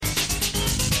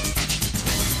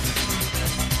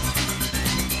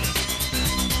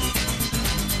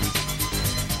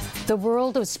The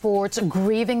world of sports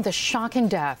grieving the shocking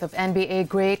death of NBA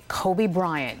great Kobe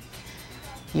Bryant.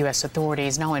 U.S.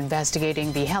 authorities now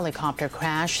investigating the helicopter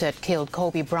crash that killed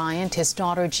Kobe Bryant, his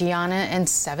daughter Gianna, and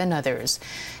 7 others.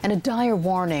 And a dire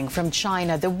warning from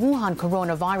China: the Wuhan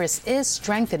coronavirus is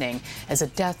strengthening as a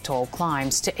death toll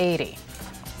climbs to 80.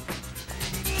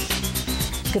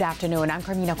 Good afternoon. I'm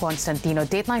Carmina Constantino.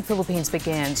 Dateline Philippines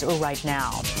begins right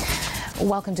now.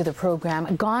 Welcome to the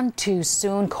program. Gone too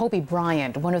soon, Kobe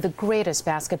Bryant, one of the greatest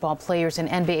basketball players in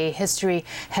NBA history,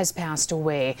 has passed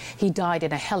away. He died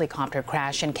in a helicopter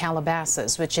crash in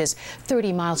Calabasas, which is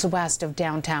 30 miles west of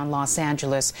downtown Los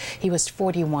Angeles. He was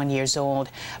 41 years old.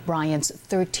 Bryant's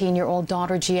 13-year-old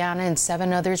daughter Gianna and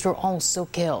 7 others were also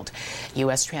killed.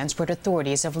 U.S. transport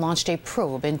authorities have launched a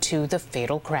probe into the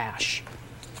fatal crash.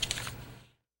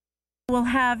 We'll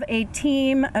have a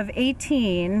team of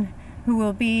 18 who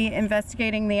will be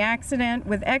investigating the accident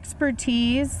with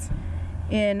expertise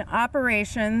in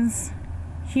operations,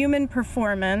 human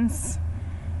performance,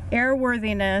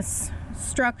 airworthiness,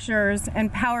 structures,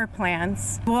 and power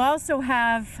plants. We'll also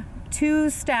have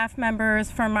 2 staff members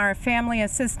from our family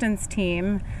assistance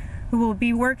team who will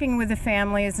be working with the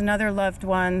families and other loved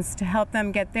ones to help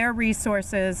them get their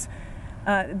resources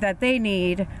that they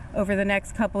need over the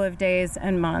next couple of days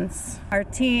and months. Our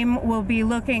team will be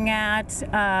looking at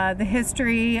the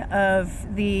history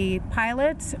of the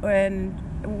pilot and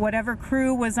whatever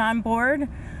crew was on board.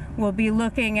 We'll be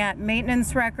looking at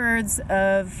maintenance records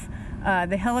of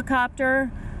the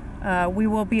helicopter. We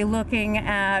will be looking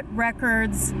at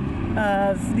records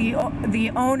of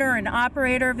the owner and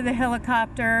operator of the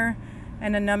helicopter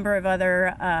and a number of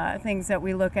other things that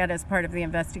we look at as part of the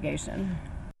investigation.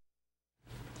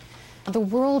 The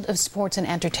world of sports and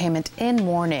entertainment in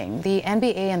mourning. The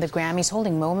NBA and the Grammys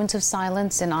holding moments of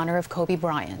silence in honor of Kobe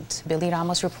Bryant. Billy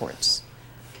Ramos reports.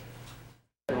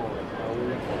 The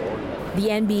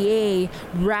NBA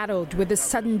rattled with the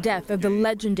sudden death of the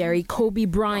legendary Kobe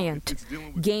Bryant.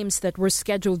 Games that were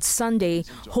scheduled Sunday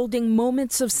holding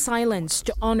moments of silence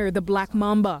to honor the Black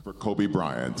Mamba. For Kobe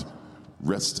Bryant,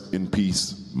 rest in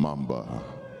peace, Mamba.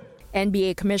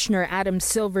 NBA Commissioner Adam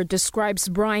Silver describes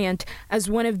Bryant as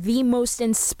one of the most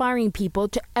inspiring people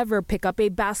to ever pick up a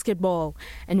basketball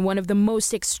and one of the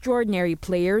most extraordinary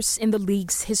players in the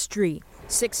league's history.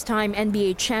 6-time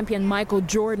NBA champion Michael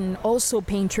Jordan also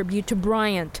paid tribute to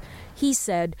Bryant. He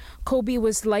said Kobe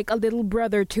was like a little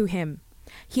brother to him.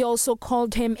 He also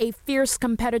called him a fierce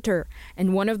competitor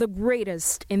and one of the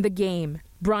greatest in the game.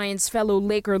 Bryant's fellow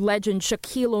Laker legend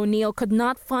Shaquille O'Neal could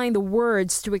not find the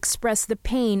words to express the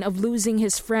pain of losing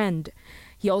his friend.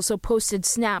 He also posted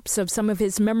snaps of some of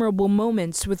his memorable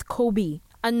moments with Kobe.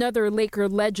 Another Laker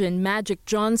legend, Magic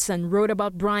Johnson, wrote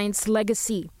about Bryant's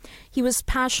legacy. He was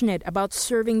passionate about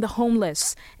serving the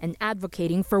homeless and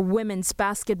advocating for women's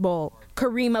basketball.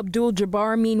 Kareem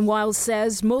Abdul-Jabbar, meanwhile,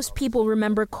 says most people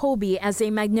remember Kobe as a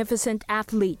magnificent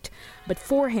athlete. But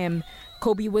for him,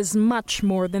 Kobe was much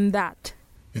more than that.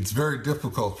 It's very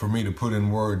difficult for me to put in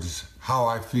words how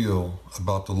I feel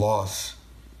about the loss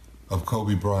of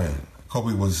Kobe Bryant.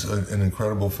 Kobe was an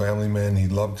incredible family man. He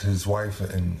loved his wife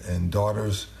and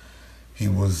daughters. He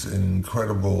was an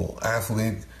incredible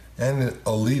athlete and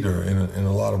a leader in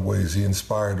a lot of ways. He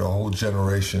inspired a whole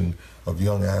generation of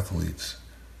young athletes.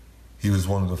 He was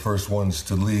one of the first ones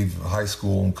to leave high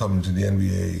school and come into the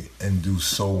NBA and do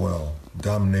so well,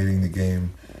 dominating the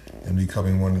game and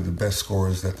becoming one of the best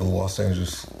scorers that the Los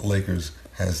Angeles Lakers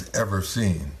has ever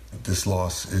seen. This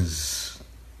loss it's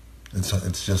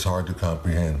just hard to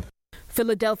comprehend.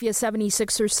 Philadelphia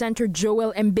 76ers center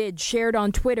Joel Embiid shared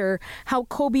on Twitter how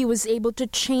Kobe was able to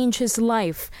change his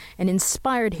life and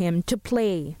inspired him to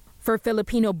play. For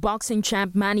Filipino boxing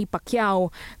champ Manny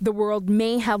Pacquiao, the world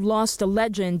may have lost a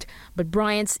legend, but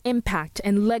Bryant's impact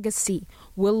and legacy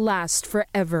will last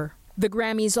forever. The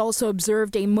Grammys also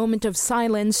observed a moment of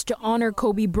silence to honor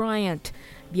Kobe Bryant.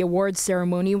 The awards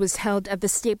ceremony was held at the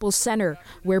Staples Center,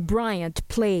 where Bryant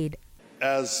played.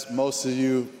 As most of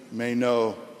you may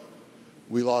know,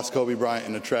 we lost Kobe Bryant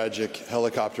in a tragic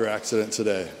helicopter accident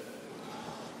today.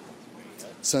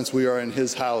 Since we are in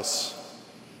his house,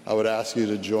 I would ask you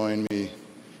to join me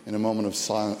in a moment of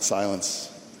silence.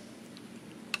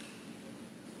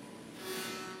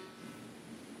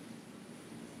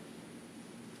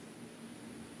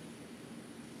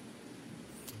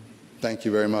 Thank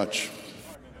you very much.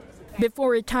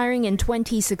 Before retiring in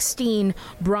 2016,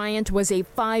 Bryant was a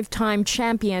 5-time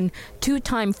champion,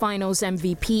 2-time Finals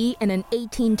MVP, and an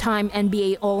 18-time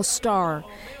NBA All-Star.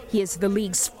 He is the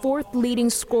league's 4th leading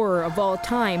scorer of all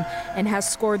time and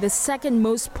has scored the 2nd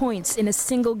most points in a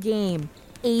single game,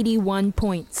 81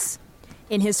 points.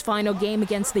 In his final game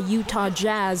against the Utah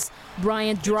Jazz,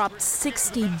 Bryant dropped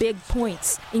 60 big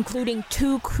points, including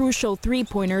 2 crucial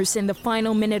three-pointers in the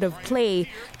final minute of play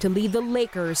to lead the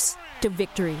Lakers to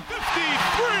victory.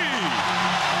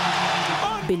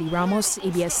 53! Billy Ramos,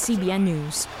 ABS-CBN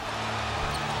News.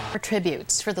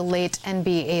 Tributes for the late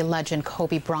NBA legend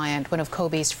Kobe Bryant. One of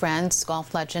Kobe's friends,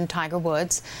 golf legend Tiger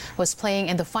Woods, was playing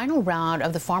in the final round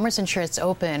of the Farmers Insurance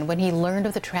Open when he learned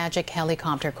of the tragic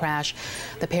helicopter crash.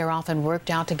 The pair often worked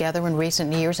out together in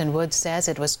recent years, and Woods says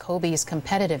it was Kobe's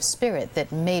competitive spirit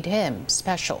that made him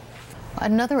special.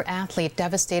 Another athlete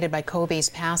devastated by Kobe's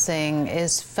passing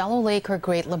is fellow Laker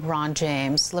great LeBron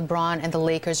James. LeBron and the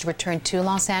Lakers returned to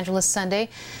Los Angeles Sunday.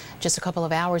 Just a couple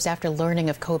of hours after learning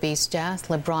of Kobe's death,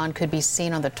 LeBron could be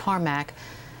seen on the tarmac,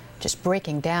 just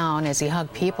breaking down as he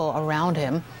hugged people around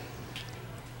him.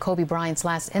 Kobe Bryant's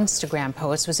last Instagram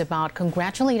post was about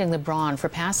congratulating LeBron for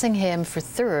passing him for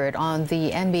third on the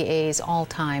NBA's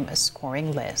all-time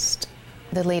scoring list.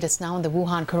 The latest now on the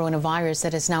Wuhan coronavirus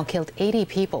that has now killed 80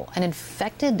 people and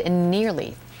infected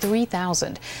nearly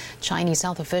 3,000. Chinese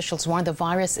health officials warn the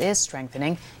virus is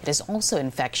strengthening. It is also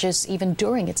infectious even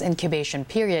during its incubation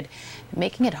period,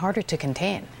 making it harder to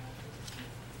contain.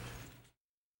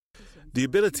 The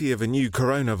ability of a new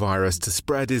coronavirus to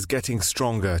spread is getting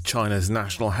stronger, China's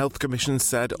National Health Commission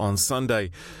said on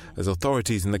Sunday, as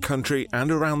authorities in the country and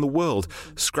around the world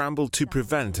scramble to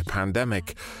prevent a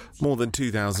pandemic. More than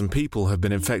 2,000 people have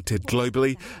been infected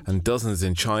globally, and dozens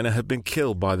in China have been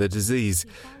killed by the disease.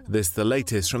 This the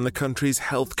latest from the country's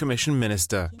Health Commission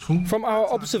minister. From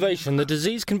our observation, the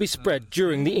disease can be spread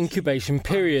during the incubation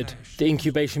period. The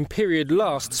incubation period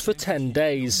lasts for 10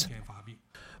 days.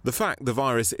 The fact the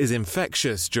virus is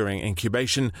infectious during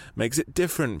incubation makes it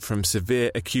different from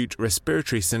severe acute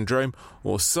respiratory syndrome,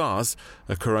 or SARS,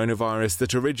 a coronavirus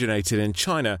that originated in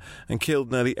China and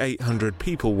killed nearly 800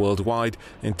 people worldwide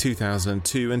in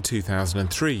 2002 and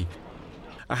 2003.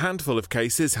 A handful of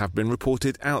cases have been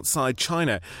reported outside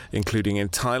China, including in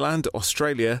Thailand,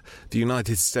 Australia, the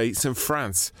United States and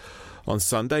France. On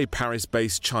Sunday,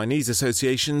 Paris-based Chinese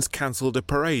associations cancelled a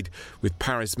parade, with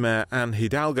Paris Mayor Anne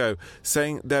Hidalgo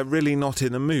saying they're really not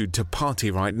in the mood to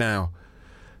party right now.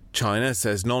 China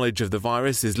says knowledge of the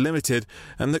virus is limited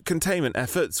and that containment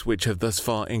efforts, which have thus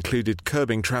far included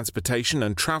curbing transportation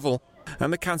and travel,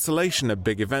 and the cancellation of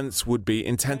big events would be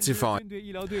intensified.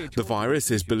 The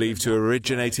virus is believed to have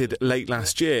originated late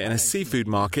last year in a seafood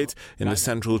market in the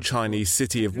central Chinese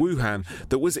city of Wuhan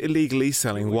that was illegally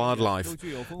selling wildlife.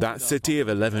 That city of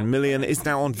 11 million is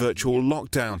now on virtual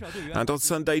lockdown, and on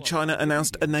Sunday China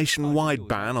announced a nationwide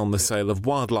ban on the sale of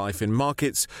wildlife in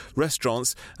markets,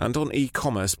 restaurants and on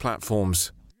e-commerce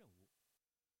platforms.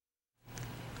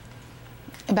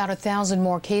 About 1,000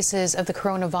 more cases of the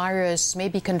coronavirus may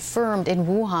be confirmed in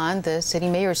Wuhan. The city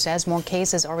mayor says more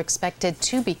cases are expected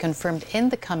to be confirmed in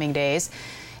the coming days.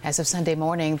 As of Sunday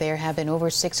morning, there have been over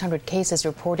 600 cases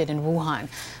reported in Wuhan.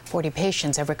 40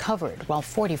 patients have recovered, while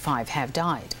 45 have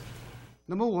died.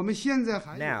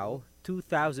 Now,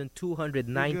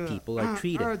 2,209 people are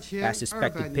treated as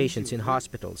suspected patients in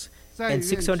hospitals, and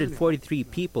 643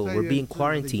 people were being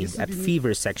quarantined at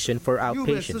fever section for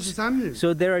outpatients.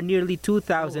 So there are nearly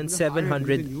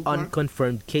 2,700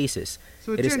 unconfirmed cases.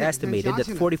 It is estimated that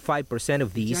 45%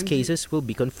 of these cases will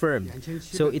be confirmed.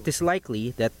 So it is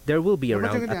likely that there will be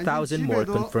around 1,000 more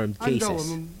confirmed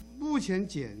cases.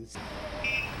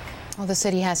 Well, the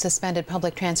city has suspended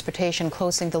public transportation,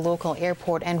 closing the local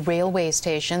airport and railway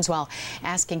stations while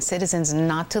asking citizens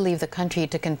not to leave the country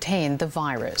to contain the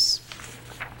virus.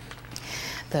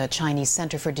 The Chinese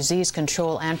Center for Disease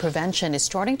Control and Prevention is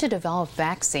starting to develop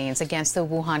vaccines against the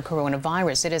Wuhan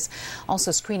coronavirus. It is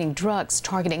also screening drugs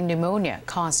targeting pneumonia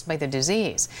caused by the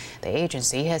disease. The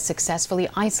agency has successfully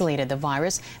isolated the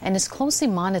virus and is closely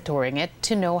monitoring it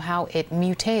to know how it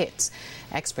mutates.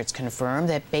 Experts confirm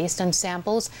that based on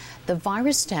samples, the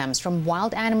virus stems from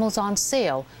wild animals on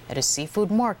sale at a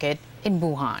seafood market in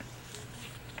Wuhan.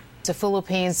 The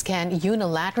Philippines can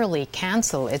unilaterally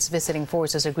cancel its visiting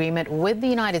forces agreement with the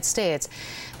United States.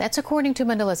 That's according to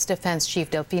Manila's Defense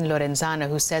Chief Delfin Lorenzana,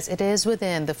 who says it is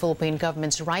within the Philippine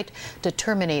government's right to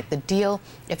terminate the deal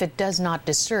if it does not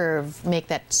serve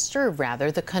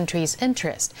the country's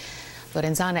interest.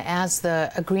 Lorenzana adds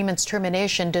the agreement's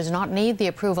termination does not need the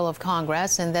approval of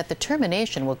Congress and that the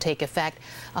termination will take effect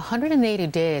 180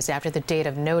 days after the date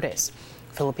of notice.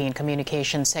 Philippine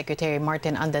Communications Secretary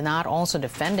Martin Andanar also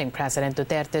defending President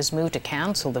Duterte's move to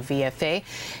cancel the VFA.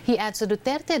 He adds the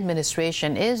Duterte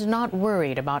administration is not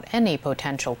worried about any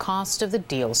potential cost of the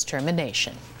deal's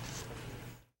termination.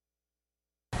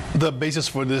 The basis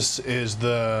for this is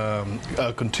the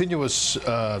continuous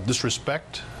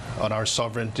disrespect on our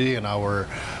sovereignty and our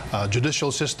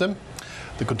judicial system,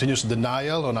 the continuous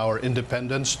denial on our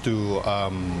independence to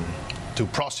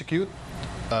prosecute,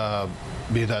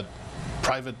 be that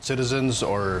private citizens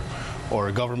or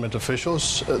government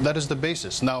officials. That is the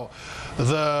basis. Now,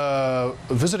 the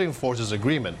Visiting Forces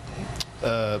Agreement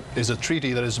is a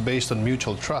treaty that is based on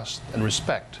mutual trust and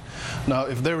respect. Now,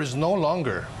 if there is no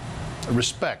longer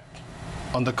respect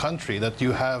on the country that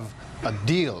you have a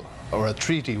deal or a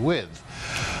treaty with,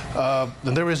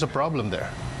 then there is a problem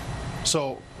there.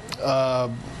 So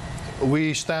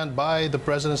we stand by the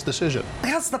President's decision.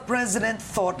 Has the President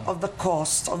thought of the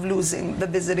cost of losing the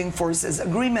Visiting Forces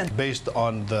Agreement? Based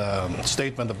on the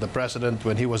statement of the President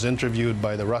when he was interviewed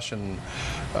by the Russian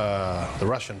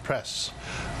press,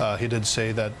 he did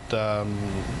say that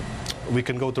we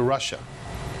can go to Russia,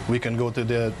 we can go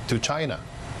to China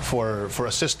for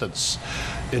assistance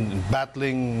in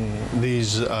battling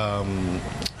these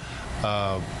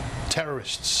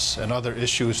terrorists and other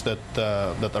issues that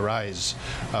arise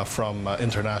from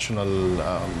international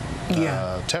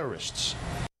terrorists.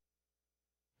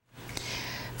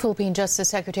 Philippine Justice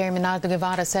Secretary Menardo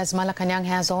Guevara says Malacanang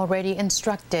has already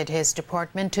instructed his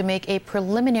department to make a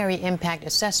preliminary impact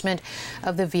assessment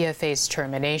of the VFA's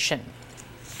termination.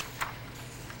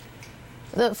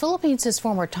 The Philippines'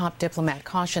 former top diplomat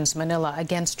cautions Manila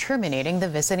against terminating the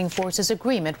Visiting Forces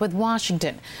Agreement with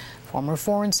Washington. Former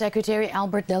Foreign Secretary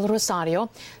Albert Del Rosario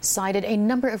cited a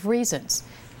number of reasons,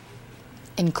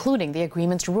 including the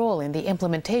agreement's role in the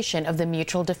implementation of the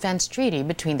Mutual Defense Treaty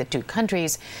between the two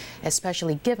countries,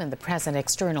 especially given the present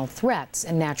external threats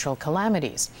and natural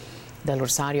calamities. Del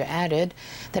Rosario added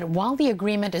that while the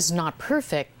agreement is not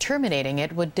perfect, terminating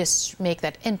it would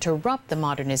interrupt the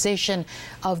modernization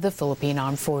of the Philippine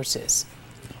Armed Forces.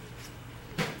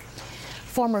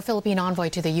 Former Philippine envoy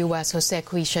to the U.S., Jose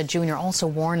Cuisia Jr., also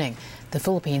warning the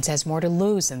Philippines has more to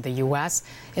lose than the U.S.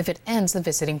 if it ends the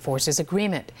Visiting Forces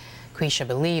Agreement. Cuisia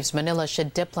believes Manila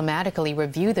should diplomatically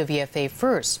review the VFA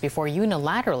first before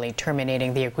unilaterally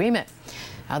terminating the agreement.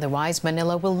 Otherwise,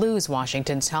 Manila will lose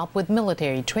Washington's help with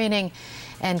military training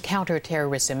and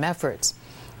counter-terrorism efforts.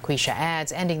 Cuisia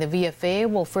adds ending the VFA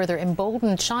will further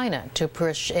embolden China to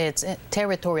push its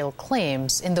territorial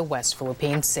claims in the West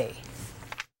Philippine Sea.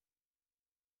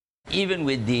 Even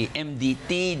with the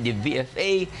MDT, the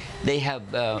VFA, they have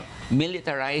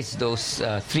militarized those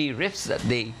 3 rifts that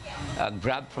they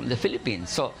grabbed from the Philippines.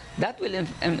 So that will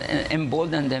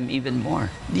embolden them even more.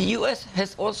 The U.S.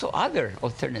 has also other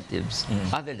alternatives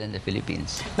other than the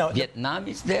Philippines. Now, Vietnam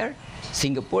is there,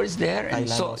 Singapore is there, and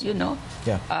so, you know.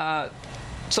 Yeah.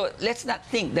 So let's not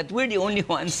think that we're the only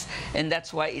ones, and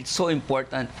that's why it's so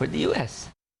important for the U.S.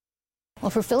 Well,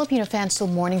 for Filipino fans still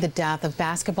mourning the death of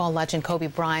basketball legend Kobe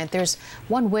Bryant, there's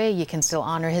one way you can still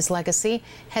honor his legacy.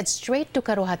 Head straight to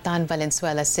Caruhatan,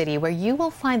 Valenzuela City, where you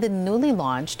will find the newly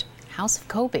launched House of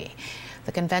Kobe.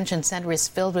 The convention center is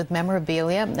filled with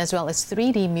memorabilia as well as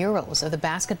 3D murals of the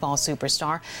basketball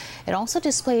superstar. It also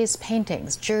displays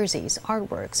paintings, jerseys,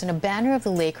 artworks, and a banner of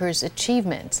the Lakers'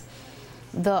 achievements.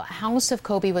 The House of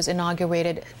Kobe was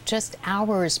inaugurated just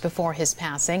hours before his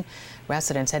passing.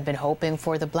 Residents had been hoping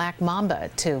for the Black Mamba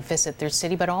to visit their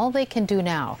city, but all they can do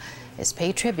now is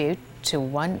pay tribute to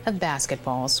one of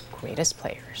basketball's greatest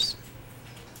players.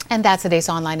 And that's today's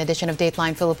online edition of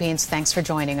Dateline Philippines. Thanks for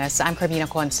joining us. I'm Carmina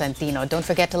Constantino. Don't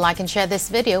forget to like and share this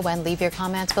video and leave your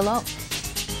comments below.